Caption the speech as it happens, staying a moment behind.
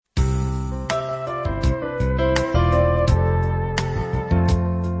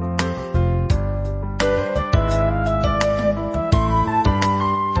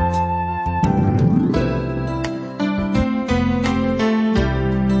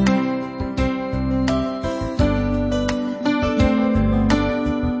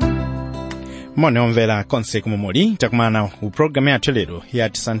mone omvera konse kumomuli takumana ku programu yathu lero ya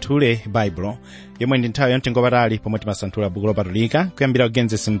tisanthule baibulo yomwe ndi nthawi yamtengo patali pomwe timasanthula buku lopatulika kuyambira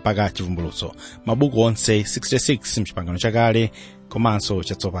kugenesi mpaka chivumbulutso mabuku onse 66 mchipangano chakale komanso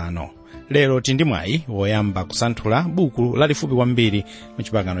chatsopano. Lero tindi mwayi woyamba kusanthula buku lalifupi kwambiri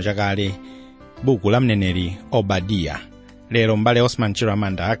mchipangano chakale, buku la mneneri Obadiya. Lero mbale Osman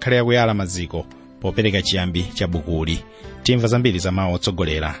Chiramanda akhale akuyala maziko popereka chiyambi cha bukuli. Timva zambiri za mawu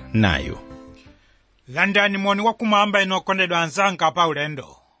otsogolera nayo. Landani moni wakumwamba ino okondedwa anzanga pa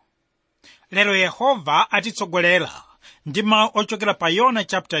ulendo. Lero Yehova atitsogolera ndi mawu ochokera pa Yona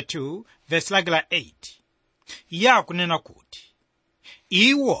chapter 2 verse 8. Ya kunena kuti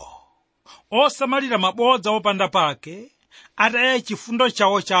iwo osamalira mabodza opanda pake ataya chifundo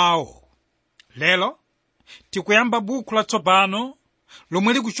chawo. Lero tikuyamba buku latsopano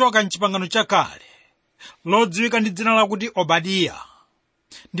lomwe likuchoka mchipangano chakale lodziwika ndi dzina lakuti Obadiya.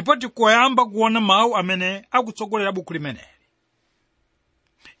 Ndipo tikuyamba kuona mawu amene akutsogolera buku limeneli.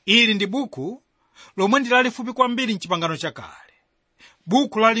 Ili ndi buku lomwe ndi lalifupi kwambiri mchipangano chakale,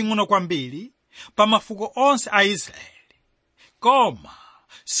 buku laling'ono kwambiri pa mafuko onse a Israeli, koma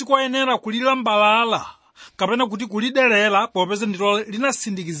sikoyenera kulilambalala kapena kuti kuliderera popeza ndilo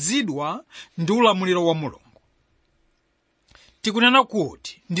linasindikizidwa ndi ulamuliro wa Mulungu. Tikunena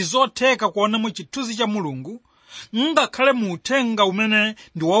kuti ndi zotheka kuonamo chithunzi cha Mulungu ngakhale mu uthenga umene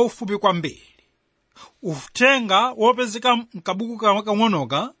ndi waufupi kwambiri, uthenga wopezeka mkabuku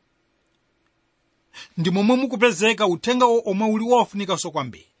kang'onoka ndi momwe mukupezeka uthenga omwe uli wofunikanso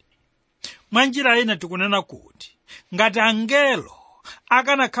kwambiri. Mwa njira ina tikunena kuti ngati angelo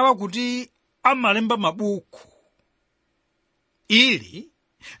akanakhala kuti amalemba mabuku, ili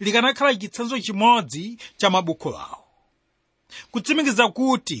likanakhala chitsanzo chimodzi cha mabuku awo, kutsimikiza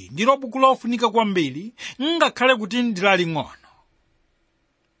kuti ndilo buku lofunika kwambiri ngakhale kuti ndi laling'ono.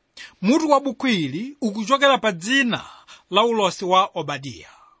 Mutu wa buku ili ukuchokera pa dzina la ulosi wa Obadiya.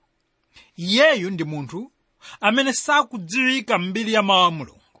 Iyeyu ndi munthu amene sakudziwika mbiri ya mawu a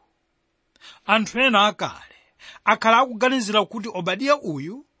Mulungu. Anthu ena akale akhala akuganizira kuti Obadiya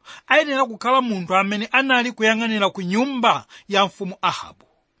uyu ayenera kukhala munthu amene anali kuyang'anira ku nyumba ya mfumu Ahabu.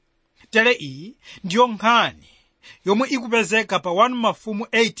 Tere iyi ndiyo nkhani yomwe ikupezeka pa 1 Mafumu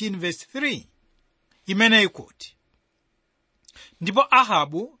 18 verse 3 imene ikuti, ndipo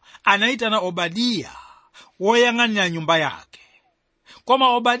Ahabu anayitana Obadiya woyang'anira nyumba yake, koma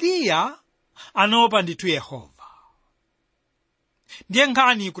Obadiya anaopa ndithu Yehova. Ndiye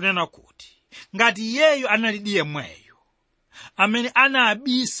nkhani ikunena kuti ngati iyeyo analidi yemweyo amene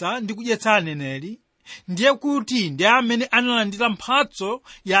anabisa ndi kudyetsa aneneri, ndiye kuti ndi amene analandira mphatso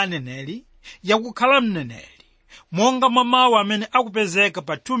ya aneneri yakukhala mneneri, monga mwa mawu amene akupezeka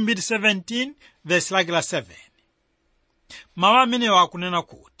pa 2:17 verse 7. Mawu amenewo akunena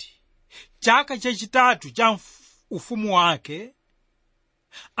kuti chaka chachitatu cha ufumu wake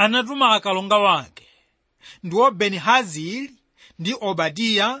anatuma akalonga wake ndiwo Beni-Hazili ndi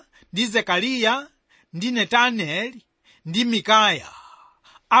Obadiya ndi Zekariya ndi Netaneli ndi Mikaya,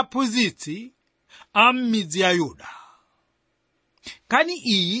 aphunzitsi a m'midzi ya Yuda. Kani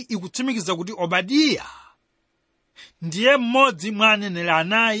iyi ikutsimikiza kuti Obadiya ndiye mmodzi mwa aneneri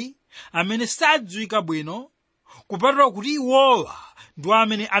anayi amene sadziwika bwino, kupatula kuti iwowa ndiwo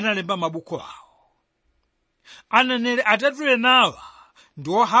amene analemba mabuku awo. Aneneri atatu enawa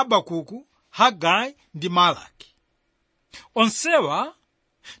ndiwo Habakuku, Hagai ndi Malaki. Onsewa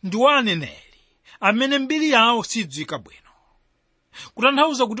ndiwo aneneri amene mbiri yawo sidziwika bwino,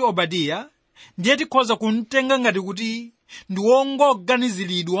 kutanthauza kuti Obadiya ndiye tikhoza kumtenga ngati kuti ndi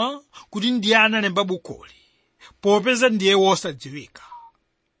wongoganiziridwa kuti ndiye analemba bukuli, popeza ndiye wosadziwika.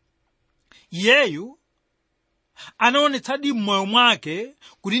 Iyeyu anaonetsadi m'moyo mwake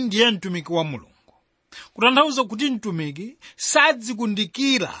kuti ndiye mtumiki wa Mulungu, kutanthauza kuti mtumiki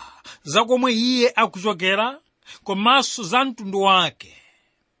sadzikundikira za komwe iye akuchokera komanso za mtundu wake,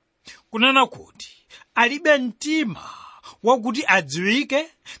 kunena kuti alibe mtima wakuti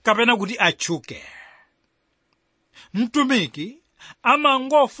adziwike kapena kuti atchuke. Mtumiki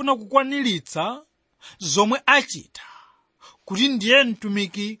amangofuna kukwaniritsa zomwe achita kuti ndiye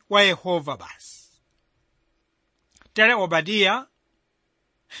mtumiki wa Yehova basi. Tere Obadiya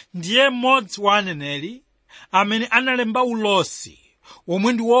ndiye mmodzi wa aneneri amene analemba ulosi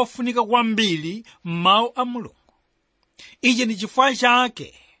omwe ndi wofunika kwambiri m'mawu a Mulungu. Ichi ndi chifukwa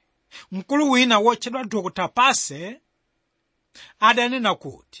chake mkulu wina wotchedwa Dr. Pase adanena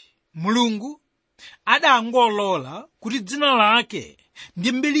kuti Mulungu adangolola kuti dzina lake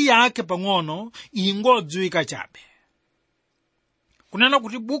ndi mbiri yake pang'ono ingodziwika chabe. Kunena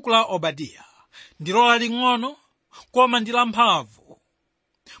kuti buku la Obadiya ndilo laling'ono koma ndi lamphamvu,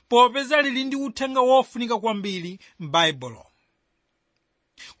 popeza lili ndi uthenga wofunika kwambiri m'baibulo.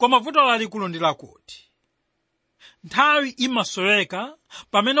 Koma vuto lalikulu ndi lakuti nthawi imasoweka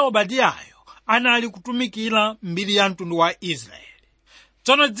pamene Obadiyayo anali kutumikira mbiri ya mtundu wa Israeli.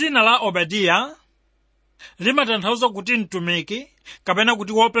 Tsono dzina la Obadiya limatanthauza kuti mtumiki kapena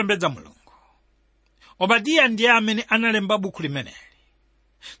kuti wopembedza Mulungu. Obadiya ndiye amene analemba buku limeneli.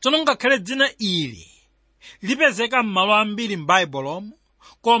 Tsono ngakhale dzina ili lipezeka m'malo ambiri m'baibulo,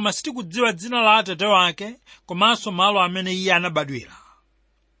 koma sitikudziwa dzina la atate wake komanso malo amene iye anabadwira.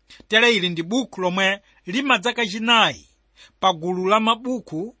 Tere ili ndi buku lomwe limadza kachinayi pa gulu la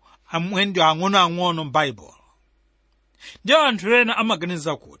mabuku amwe ndi ang'onoang'ono m'baibulo. Ndiyo anthu ena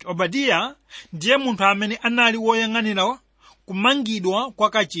amaganiza kuti Obadiya ndiye munthu amene anali woyang'anira kumangidwa kwa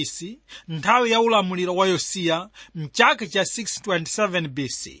kachisi nthawi ya ulamuliro wa Yosiya mchaka cha 627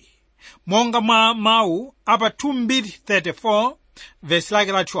 BC, monga mwa mawu apa 2:34 verse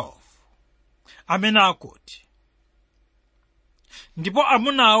lake la 12, amene akuti, ndipo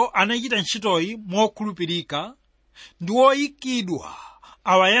amunawo anachita ntchitoyi mokhulupirika ndi woyikidwa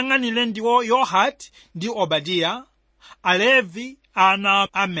awayang'anire ndiwo Yohati ndi Obadiya, Alevi ana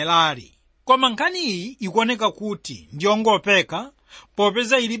a Merari. Koma nkhani iyi ikuoneka kuti ndiyongopeka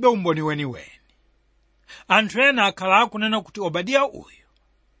popeza ilibe umboni weniweni. Anthu ena akhala akunena kuti Obadiya uyu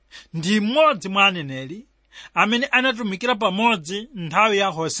ndi mmodzi mwa aneneri amene anatumikira pamodzi nthawi ya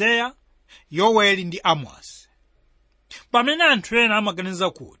Hoseya, Yoweli ndi Amosi. Pamene anthu ena amaganiza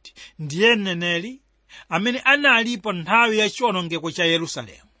kuti ndiye mneneri amene analipo nthawi ya chiwonongeko cha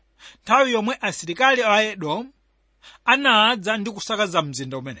Yerusalemu, nthawi yomwe asilikali a Edomu anadza ndi kusakaza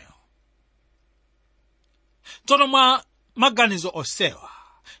mzinda umenewo. Tsono mwa maganizo onsewa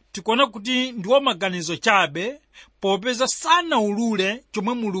tikuona kuti ndiwo maganizo chabe popeza sanaulule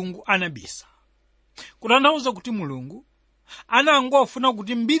chomwe Mulungu anabisa. Kutanthauza kuti Mulungu anangofuna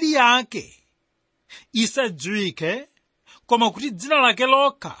kuti mbiri yake isadziwike, koma kuti dzina lake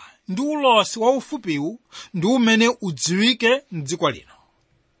lokha ndi ulosi wa ufupiwu ndi umene udziwike m'dziko lino.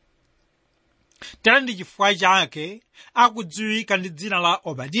 Tere ndi chifukwa chake akudziwika ndi dzina la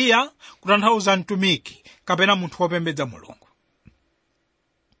Obadiya, kutanthauza mtumiki kapena munthu wopembedza Mulungu.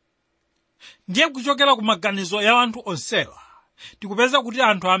 Ndiye kuchokera ku maganizo ya anthu onsewa tikupeza kuti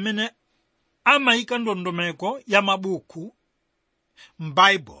anthu amene amayika ndondomeko ya mabuku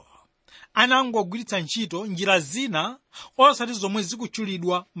m'baibulo anangogwiritsa ntchito njira zina osati zomwe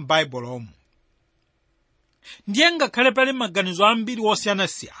zikutchulidwa m'baibulomu. Ndiye ngakhale pali maganizo ambiri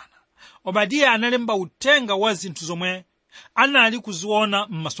osiyanasiyana, Obadiya analemba uthenga wa zinthu zomwe anali kuziona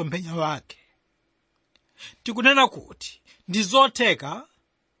m'masomphenya wake. Tikunena kuti ndi zotheka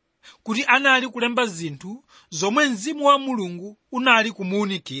kuti anali kulemba zinthu zomwe Mzimu wa Mulungu unali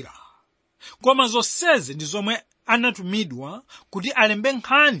kumuwunikira, koma zonsezi ndi zomwe anatumidwa kuti alembe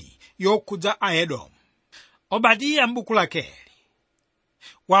nkhani yokhudza Aedomu. Obadiya m'buku lakeli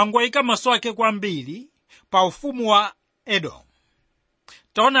wangoyika maso ake kwambiri pa ufumu wa Edomu.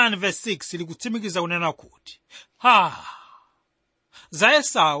 Taonani verse 6 likutsimikiza kunena kuti za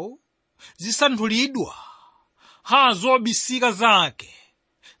Esau zisanthulidwa, zobisika zake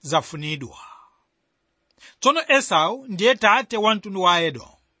zafunidwa. Tsono Esau ndiye tate wa mtundu wa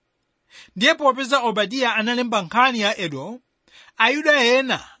Edomu. Ndiye popeza Obadiya analemba nkhani ya Edomu, Ayuda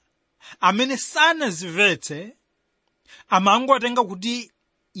ena amene sanazimvetse amangotenga kuti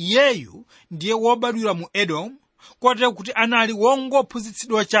iyeyu ndiye wobadwira mu Edomu, kotero kuti anali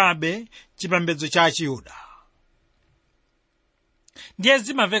wongophunzitsidwa chabe chipembedzo cha Chiyuda. Ndiye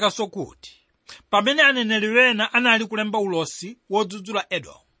zimamvekanso kuti pamene aneneri wena anali kulemba ulosi wodzudzula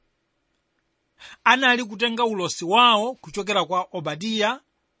Edomu, anali kutenga ulosi wawo kuchokera kwa Obadiya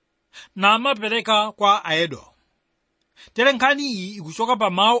namapereka kwa Aedomu. Tere nkhani iyi ikuchoka pa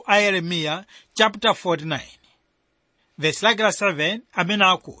mawu a Yeremiya chapter 49 verse lake la 7, amene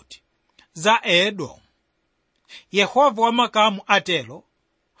akuti, za Edomu, Yehova wamakamu atero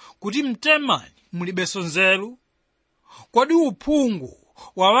kuti mtemani mulibenso nzeru, kodi uphungu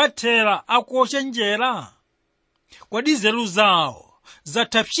wawathera akuochenjera, kodi nzeru zawo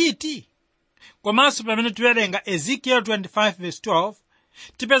zatha pchiti. Komanso pamene tiwerenga Ezekiel 25 verse 12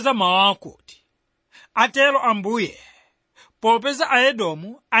 tipeza mawu akuti, atero Ambuye, popeza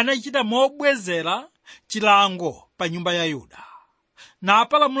Aedomu anachita mobwezera chilango pa nyumba ya Yuda,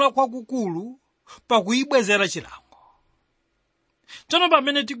 napalamula kwakukulu pakuyibwezera chilango. Tsono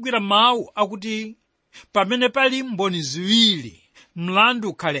pamene tigwira mawu akuti pamene pali mboni ziwiri mlandu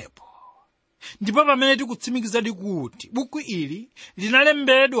ukhalepo, ndipo pamene tikutsimikizadi kuti buku ili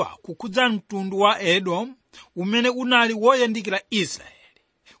linalembedwa kukhudza mtundu wa Edomu umene unali woyandikira Israeli,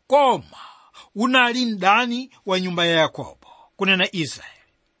 koma unali mdani wa nyumba ya Yakobo, kunena Israeli.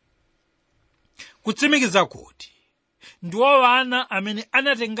 kutsimikiza kuti ndiwo ana amene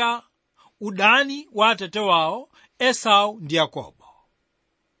anatenga udani wa atate wawo Esau ndi Yakobo.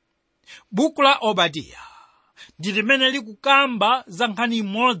 Buku la Obadiya ndi limene likukamba za nkhani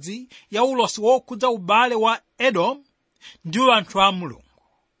imodzi ya ulosi wokhudza ubale wa Edomu ndi anthu a Mulungu.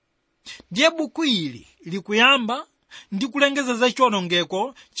 Ndiye buku ili likuyamba ndi kulengeza za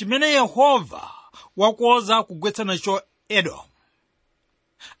chiwonongeko chimene Yehova wakonza kugwetsa nacho Edomu,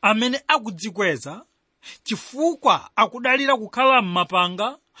 amene akudzikweza chifukwa akudalira kukhala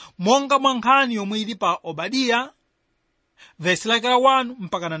m'mapanga, monga mwa nkhani yomwe ili pa Obadiya vesi lake la 1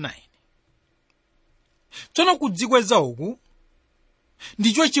 mpaka 9. Tsono kudzikweza uku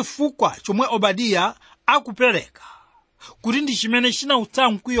ndicho chifukwa chomwe Obadiya akupereka kuti ndi chimene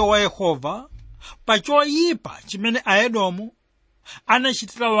chinautsa mkwiyo wa Yehova pa choyipa chimene Aedomu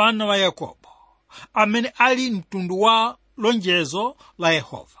anachitira wana wa Yakobo, amene ali mtundu wa lonjezo la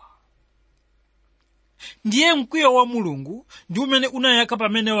Yehova. Ndiye mkwiyo wa Mulungu ndi umene unayaka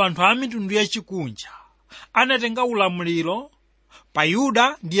pamene anthu a mitundu yachikunja anatenga ulamuliro pa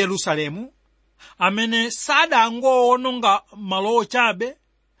Yuda ndi Yerusalemu, amene sadangowononga malowo chabe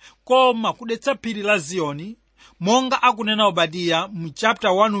koma kudetsa phiri la Ziyoni, monga akunena Obadiya mu chapter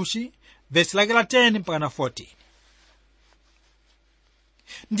 1 vesi lake la 10 mpaka 14.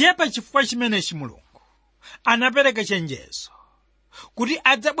 Ndiye pa chifukwa chimenechi Mulungu anapereka chenjezo kuti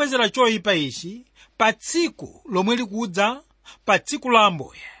adzabwezera choyipa ichi pa tsiku lomwe likudza, pa tsiku la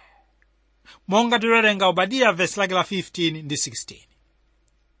Ambuye, monga tiwerenga Obadiya vesi lake la 15 ndi 16.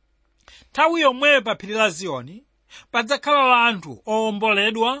 Nthawi yomweyo pa phiri la Ziyoni padzakhala anthu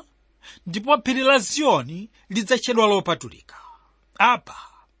owomboledwa, ndipo phiri la Ziyoni lidzatchedwa lopatulika. Apa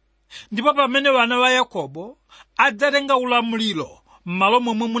ndipo pamene wana wa Yakobo adzatenga ulamuliro m'malo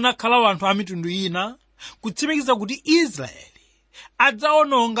momwe munakhala anthu a mitundu ina, kutsimikiza kuti Israeli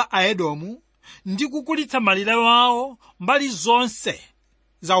adzawononga Aedomu ndi kukulitsa malire wawo mbali zonse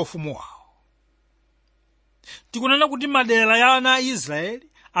za ufumu wawo. Tikunena kuti madera ya ana a Israeli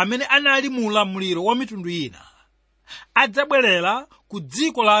amene anali mu ulamuliro wa mitundu ina adzabwerera ku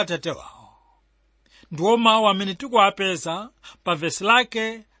dziko la atate wawo. Ndiwo mawu amene tikuwapeza pa vesi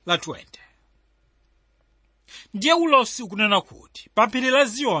lake la 20. Ndiye ulosi ukunena kuti pa phiri la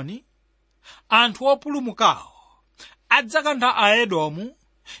Ziyoni anthu opulumukawo adzakantha Aedomu,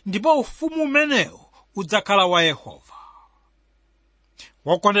 ndipo ufumu umenewu udzakhala wa Yehova.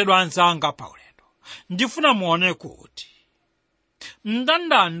 Wokondedwa anzanga pa ulendo, ndifuna muone kuti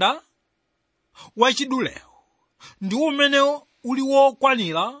mndandanda wachidulewo ndi umene uli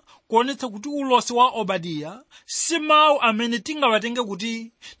wokwanira kuonetsa kuti ulosi wa Obadiya si mawu amene tingawatenge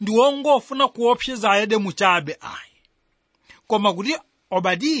kuti ndi wongofuna kuopseza Aedomu chabe ayi, koma kuti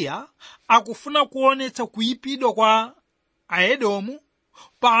Obadiya akufuna kuonetsa kuyipidwa kwa Aedomu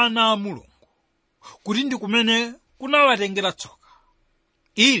pa ana a Mulungu, kuti ndi kumene kunawatengera tsoka.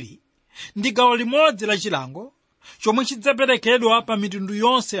 Ili ndi gawo limodzi la chilango chomwe chidzaperekedwa pa mitundu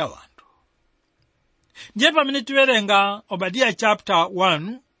yonse ya anthu. Ndiye pamene tiwerenga Obadiya chapter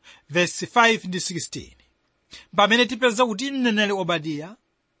 1 verse 5 ndi 16, pamene tipeza kuti mneneri Obadiya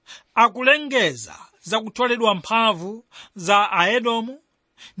akulengeza za kutholedwa mphamvu za Aedomu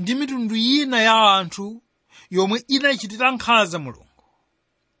ndi mitundu ina ya anthu yomwe inachitira nkhanza Mulungu.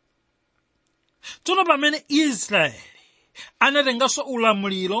 Tsono pamene Israeli anatenganso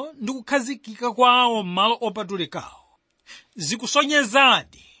ulamuliro ndi kukhazikika kwawo m'malo opatulikawo,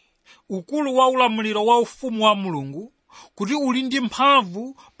 zikusonyezadi ukulu wa ulamuliro wa ufumu wa Mulungu kuti uli ndi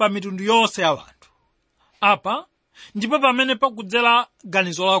mphamvu pa mitundu yonse ya anthu. Apa ndipo pamene pakudzera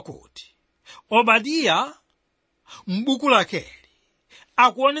ganizo lakuti Obadiya m'buku lakeli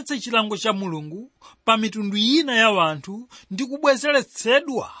akuonetsa chilango cha Mulungu pa mitundu ina ya anthu ndi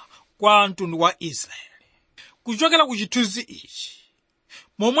kubwezeretsedwa kwa mtundu wa Israeli. Kuchokera ku chithunzi ichi,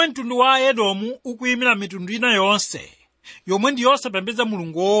 momwe mtundu wa Edomu ukuyimira mitundu ina yonse yomwe ndi yosapembedza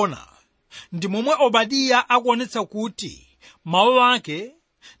Mulungu woona, ndi momwe Obadiya akuonetsa kuti mawu ake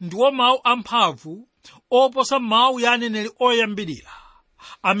ndiwo mawu amphamvu oposa mawu ya aneneri oyambirira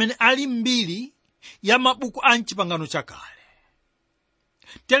amene ali mbiri ya mabuku a m'Chipangano chakale.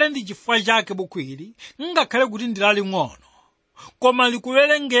 Tere ndi chifukwa chake buku ili, ngakhale kuti ndi laling'ono, koma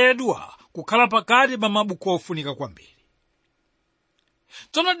likuwerengedwa kukhala pakati pa mabuku ofunika kwambiri.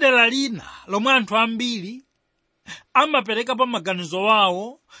 Tsono dera lina lomwe anthu ambiri amapereka pa maganizo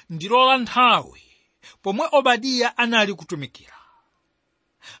wawo ndilo la nthawi pomwe Obadiya anali kutumikira.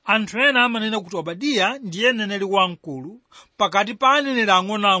 Anthu ena amanena kuti Obadiya ndiye mneneri wamkulu pakati pa aneneri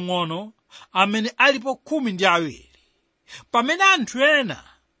ang'onoang'ono amene alipo 12, pamene anthu ena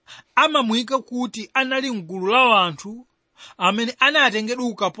amamuyika kuti anali mgulu la anthu amene anatengedwa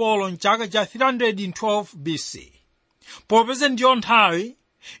ukapolo mchaka cha 312 BC, popeza ndiyo nthawi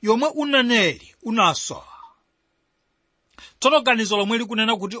yomwe uneneri unasowa. Tsono ganizo lomwe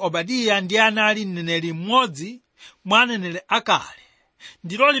likunena kuti Obadiya ndiye anali mneneri mmodzi mwa aneneri akale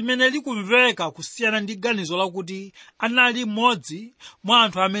ndilo limene likumveka kusiyana ndi ganizo lakuti anali mmodzi mwa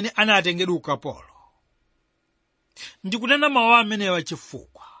anthu amene anatengedwa ukapolo. Ndikunena mawu amenewa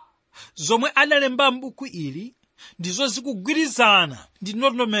chifukwa zomwe analemba m'buku ili ndizo zikugwirizana ndi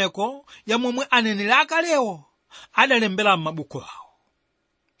ndondomeko ya momwe aneneri akalewo adalembera m'mabuku awo.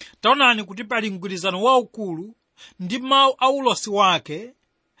 Taonani kuti pali mgwirizano waukulu ndi mawu a ulosi wake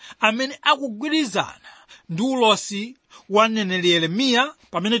amene akugwirizana ndi ulosi wa mneneri Yeremiya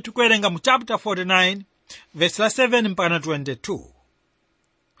pamene tikuwerenga mu chapter 49 verse la 7 mpaka 22.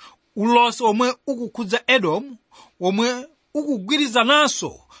 Ulosi omwe ukukhudza Edomu omwe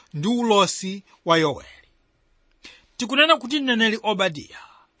ukugwirizananso ndi ulosi wa Yoweli. Tikunena kuti mneneri Obadiya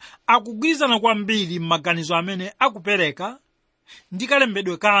akugwirizana kwambiri m'maganizo amene akupereka ndi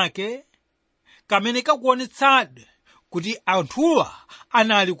kalembedwe kake kamene kakuonetsadi kuti anthuwa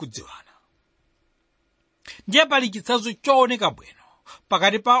anali kudziwana. Ndiye pali chitsanzo chooneka bwino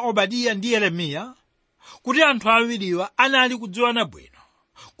pakati pa Obadiya ndi Yeremiya kuti anthu awiriwa anali kudziwana bwino,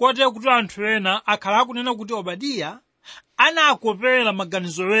 kotero kuti anthu ena akhala akunena kuti Obadiya anakopera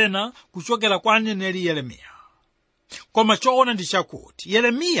maganizo ena kuchokera kwa aneneri Yeremiya. Koma choona ndi chakuti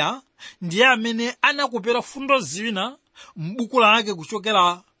Yeremiya ndiye amene anakopera fundo zina m'buku lake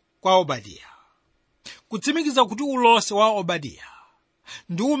kuchokera kwa Obadiya, kutsimikiza kuti ulosi wa Obadiya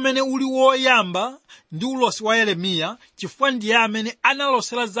ndi umene uli woyamba ndi ulosi wa Yeremiya, chifukwa ndiye amene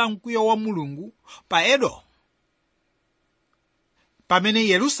analosera za mkwiyo wa Mulungu pa Edomu pamene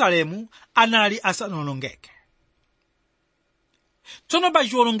Yerusalemu anali asanawonongeke. Tsono pa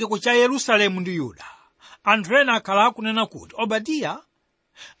chiwonongeko cha Yerusalemu ndi Yuda, anthu ena akhala akunena kuti Obadiya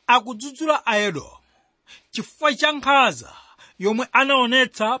akudzudzula a Edomu chifukwa cha nkhanza yomwe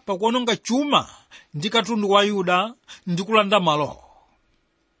anaonetsa pakuononga chuma ndi katundu wa Yuda ndi kulanda malowo.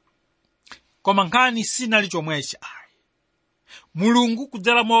 Koma nkhani sinali chomwechi ayi. Mulungu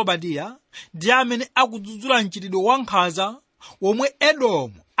kudzera mwa Obadiya ndiye amene akudzudzula mchitidwe wa nkhanza womwe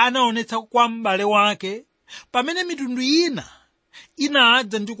Edomu anaonetsa kwa m'bale wake pamene mitundu ina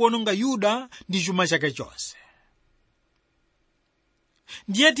inadza ndi kuononga Yuda ndi chuma chake chonse.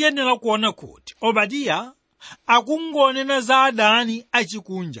 Ndiye tiyenera kuona kuti Obadiya akungonena za adani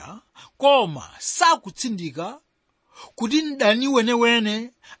achikunja, koma sakutsindika kuti mdani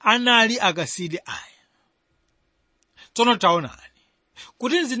wenewene anali akasidi ayi. Tsono taonani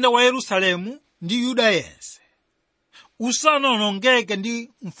kuti mzinda wa Yerusalemu ndi Yuda yense usanawonongeke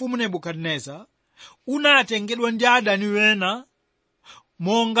ndi mfumu Nebukadineza unatengedwa ndi adani wena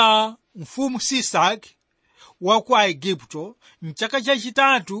monga mfumu Sisaki wa ku Aigupto mchaka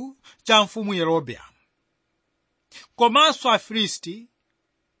chachitatu cha mfumu Yerobeamu. Komanso Afilisti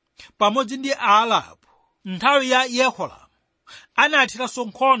pamodzi ndi Aarabu nthawi ya Yehoramu anathiranso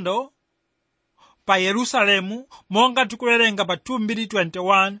nkhondo pa Yerusalemu monga tikuwerenga pa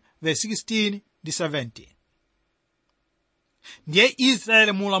 2:21 verse 16 ndi 17. Ndiye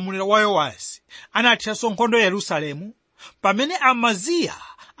Israeli mu ulamuliro wa Yowasi anathiranso nkhondo Yerusalemu pamene Amaziya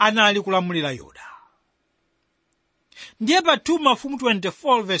anali kulamulira Yuda. Ndiye pa 2 Mafumu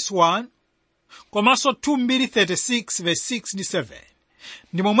 24 verse 1 komanso 2:36 verse 6 ndi 7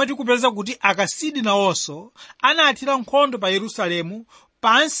 ndi momwe tikupeza kuti akasidi nawonso anathira nkhondo pa Yerusalemu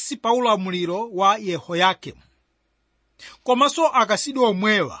pansi pa ulamuliro wa Yehoyakimu. Komanso akasidi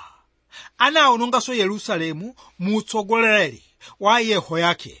omwewa anawononganso Yerusalemu mu utsogoleri wa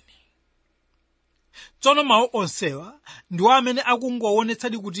Yehoyakini. Tsono mawu onsewa ndiwo amene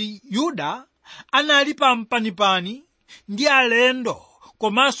akungoonetsadi kuti Yuda anali pampanipani ndi alendo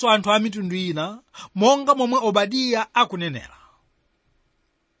komanso anthu a mitundu ina monga momwe Obadiya akunenera.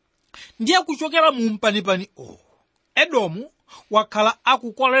 Ndiye kuchokera mu mpanipani uwu Edomu wakhala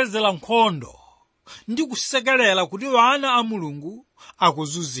akukolezera nkhondo ndi kusekerera kuti wana a Mulungu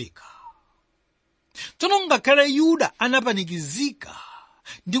akuzunzika. Tsono ngakhale Yuda anapanikizika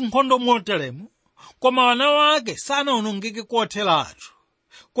ndi nkhondo moteremu, koma wana wake sanawonongeke kotheratu,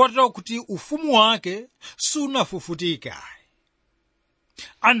 kotero kuti ufumu wake sunafufutike.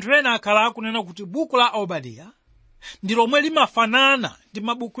 Anthu ena akhala akunena kuti buku la Obadiya ndi lomwe limafanana ndi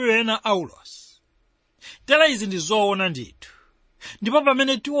mabuku ena a ulosi. Tera izi ndi zoona ndithu, ndipo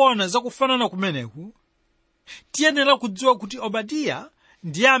pamene tiona zakufanana kumeneku tiyenera kudziwa kuti Obadiya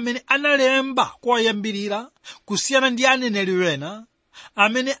ndiye amene analemba koyambirira kusiyana ndi aneneri wena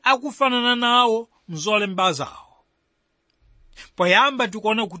amene akufanana nawo mzolemba zawo. Poyamba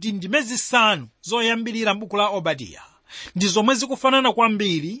tikuona kuti ndime zisanu zoyambirira m'buku la Obadiya ndi zomwe zikufanana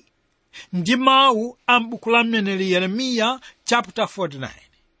kwambiri ndi mawu a m'buku la mneneri Yeremiya chapter 49.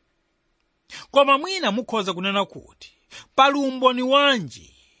 Koma mwina mukhoza kunena kuti pali umboni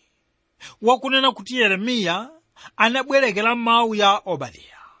wanji wakunena kuti Yeremiya anabwerekera mawu ya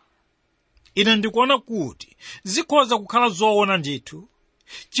Obadiya. Ine ndikuona kuti zikhoza kukhala zoona ndithu,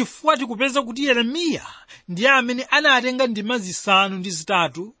 chifukwa tikupeza kuti Yeremiya ndiye amene anatenga ndima zisanu ndi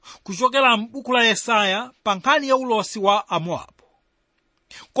zitatu kuchokera m'buku la Yesaya pa nkhani ya ulosi wa Amowabu.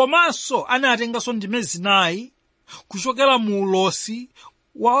 Komanso anatenganso ndime zinayi kuchokera mu ulosi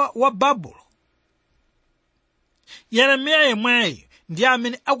wa Babulo. Yeremiya yemweyo ndiye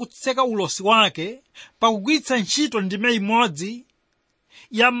amene akutseka ulosi wake pakugwiritsa ntchito ndime imodzi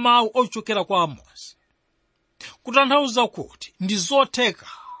ya mawu ochokera kwa Amosi. Kutanthauza kuti ndi zotheka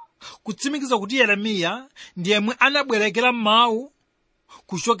kutsimikiza kuti Yeremiya ndiye yemwe anabwerekera mawu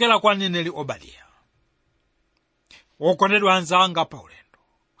kuchokera kwa mneneri Obadiya. Wokondedwa anzanga paulendo,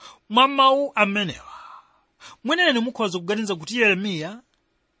 mwa mawu amenewa mweneni mukhoza kuganiza kuti Yeremiya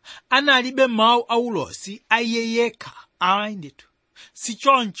analibe mawu a ulosi a iye yekha. Ayi ndithu, si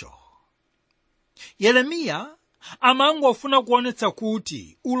choncho. Yeremiya amangofuna kuonetsa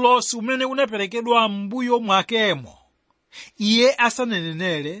kuti ulosi umene unaperekedwa m'mbuyo mwakemo iye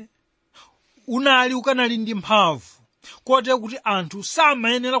asanenenere unali ukanali ndi mphamvu, kotero kuti anthu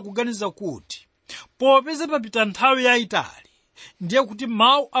samayenera kuganiza kuti popeza papita nthawi yayitali ndiye kuti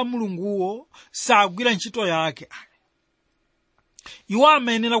mawu a Mulunguwo sagwira ntchito yake. Iwo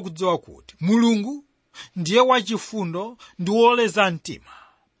amayenera kudziwa kuti Mulungu ndiye wachifundo ndi woleza mtima,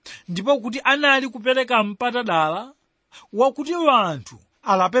 ndipo kuti anali kupereka mpatadala wakuti anthu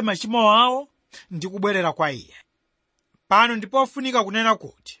alape machimo awo ndi kubwerera kwa iye. Pano ndipofunika kunena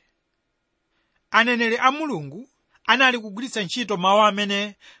kuti aneneri a Mulungu anali kugwiritsa ntchito mawu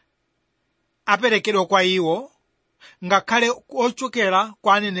amene aperekedwa kwa iwo, ngakhale ochokera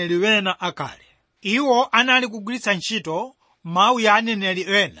kwa aneneri wena akale. Iwo anali kugwiritsa ntchito mawu ya aneneri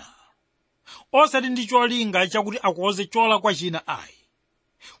wena osati ndi cholinga chakuti akuoze cholakwa china ayi,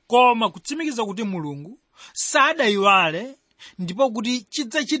 koma kutsimikiza kuti Mulungu sadayiwale ndipo kuti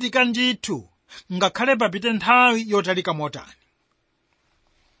chidzachitika ndithu ngakhale papite nthawi yotalika motani.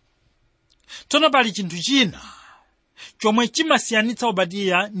 Tsono pali chinthu china chomwe chimasiyanitsa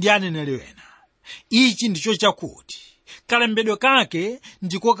Obadiya ndi aneneri wena. Ichi ndicho chakuti kalembedwe kake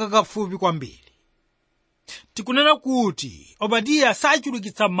ndiko kakafupi kwambiri. Tikunena kuti Obadiya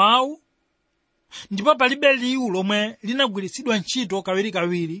sachulukitsa mawu, ndipo palibe liwu lomwe linagwiritsidwa ntchito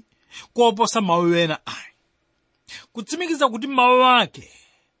kawirikawiri koposa mawu wena ayi, kutsimikiza kuti mawu ake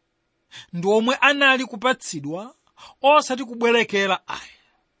ndi omwe anali kupatsidwa osati kubwerekera ayi.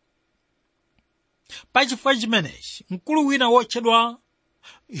 Pachifukwa chimenechi mkulu wina wotchedwa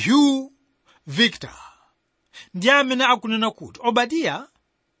Hugh Victor ndiye amene akunena kuti Obadiya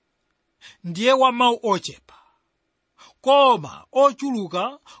ndiye wa mawu ochepa koma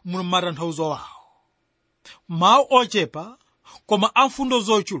ochuluka mu matanthauzo wawo, mawu ochepa koma amfundo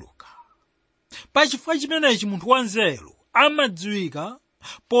zochuluka. Pachifukwa chimenechi munthu wanzeru amadziwika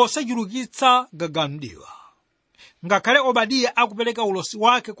posachulukitsa gagamdiwa. Ngakhale Obadiya akupereka ulosi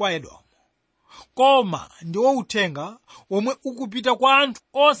wake kwa Edomu, koma ndiwo uthenga womwe ukupita kwa anthu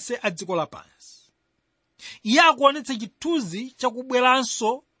onse a dziko lapansi. Iye akuonetsa chithunzi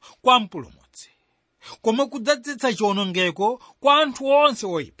chakubweranso kwa mpulumutsi, komwe kudzadzetsa chiwonongeko kwa anthu onse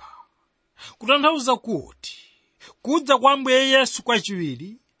oyipa. Kutanthauza kuti kudza kwa Ambuye Yesu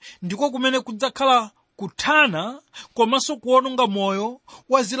kwachiwiri ndiko kumene kudzakhala kuthana komanso kuwononga moyo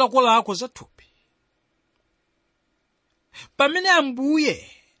wa zilakolako zathupi. Pamene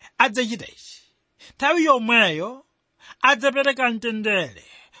Ambuye adzachita ichi, nthawi yomweyo adzapereka mtendere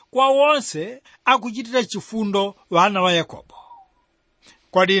kwa onse akuchitira chifundo wana wa Yakobo.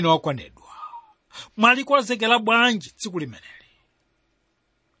 Kodi inu okondedwa, mwalikonzekera bwanji tsiku limeneli?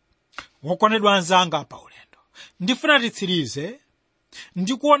 Wokondedwa anzanga pa ulendo, ndifuna titsirize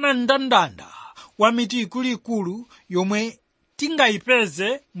ndikuona ndandanda wa miti ikuluikulu yomwe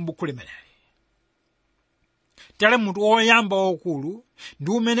tingayipeze m'buku limeneli. Tale mutu woyamba waukulu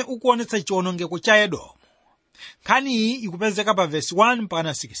ndi umene ukuonetsa chiwonongeko cha Edomu. Nkhani iyi ikupezeka pa verse 1 mpaka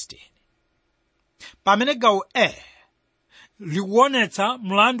 16. Pamene gawo A likuonetsa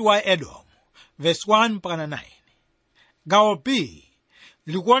mlandu wa Edomu, verse 1 mpaka 9. Gawo B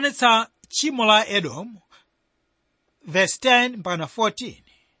likuonetsa tchimo la Edomu, verse 10 mpaka 14.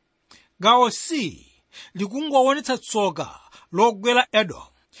 Gawo C likungoonetsa tsoka logwera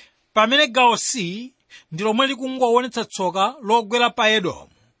Edomu, pamene gawo C ndi lomwe likungoonetsa tsoka logwera pa Edomu.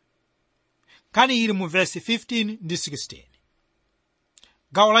 Nkhani ili mu verse 15 ndi 16.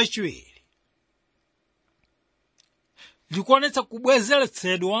 Gawo lachiwiri likuonetsa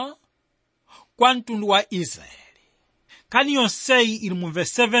kubwezeretsedwa kwa mtundu wa Israeli. Nkhani yonseyi ili mu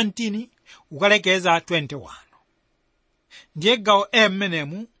verse 17 ukalekeza 21. Ndiye gawo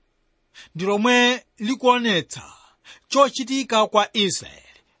mmenemu ndi lomwe likuonetsa chochitika kwa Israeli,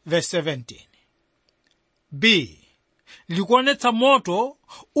 verse 17. B. Likuonetsa moto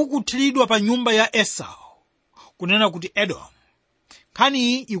ukuthiridwa pa nyumba ya Esau, kunena kuti Edom.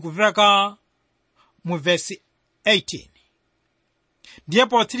 Nkhani ikuveka mu verse 18. Ndiye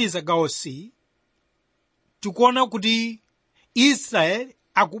potsiriza gawo C, tikuona kuti Israeli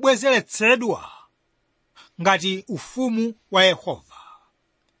akubwezeretsedwa ngati ufumu wa Yehova,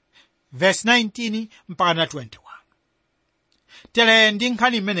 verse 19 mpaka 21. Tere ndi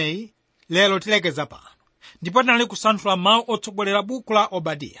nkhani imeneyi lero tilekeza pano, ndipo tinali kusanthula mawu otsogolera buku la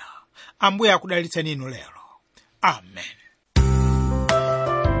Obadiya. Ambuye akudalitseni inu lero. Amen.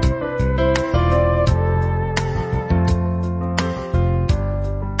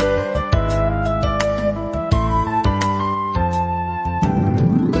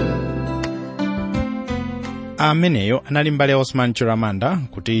 Ameneyo anali mbale Osman Chiramanda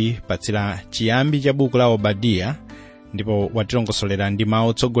kuti patsira chiyambi cha buku la Obadiya, ndipo watilongosolera ndi mawu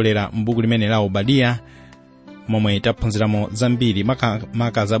otsogolera m'buku limene la Obadiya, momwe taphunziramo zambiri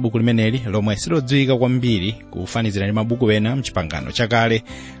maka za buku limeneli lomwe silodziwika kwambiri kufanizira ndi mabuku ena mchipangano chakale,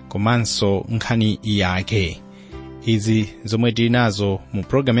 komanso nkhani yake. Izi zomwe tili nazo mu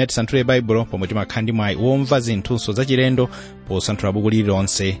programu ya Tisanthule Baibulo, pomwe timakhala ndi mwayi womva zinthunso zachilendo posanthula buku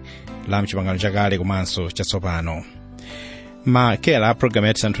lililonse la mchipangano chakale komanso chatsopano. Makera a programu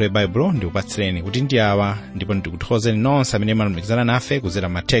ya Tisanthule Baibulo ndikupatsireni kuti ndi awa, ndipo ndikuthokozeni nonse amene malumikizana nafe kuzera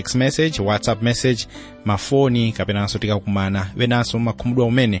ma text message, WhatsApp message, mafoni, kapenanso tikakumana wenanso makhumudwa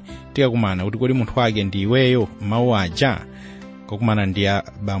umene tikakumana kuti kodi munthu wake ndi iweyo mawu aja. Kukumana ndi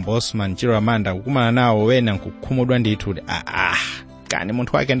bambo Osman Chiramanda, kukumana nawo wena nkukhumudwa ndithu kani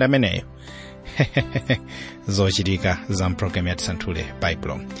munthu wake ndameneyo. Zochitika za program ya Tisanthule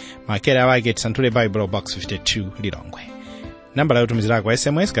Baibulo. Makera wake Tisanthule Baibulo, box 52 Lilongwe. Namba la kutumizira kwa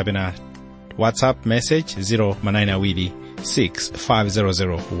SMS kapena WhatsApp message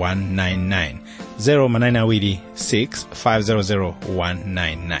 0manayinawiri6500199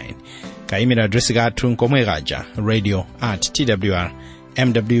 0manayinawiri6500199. Ka email address kathu nkomwe kaja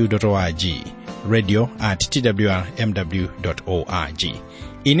radio@twrmw.org radio@twrmw.org.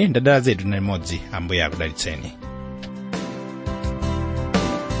 Ine ndadala zedu na limodzi. Ambuye akudalitseni.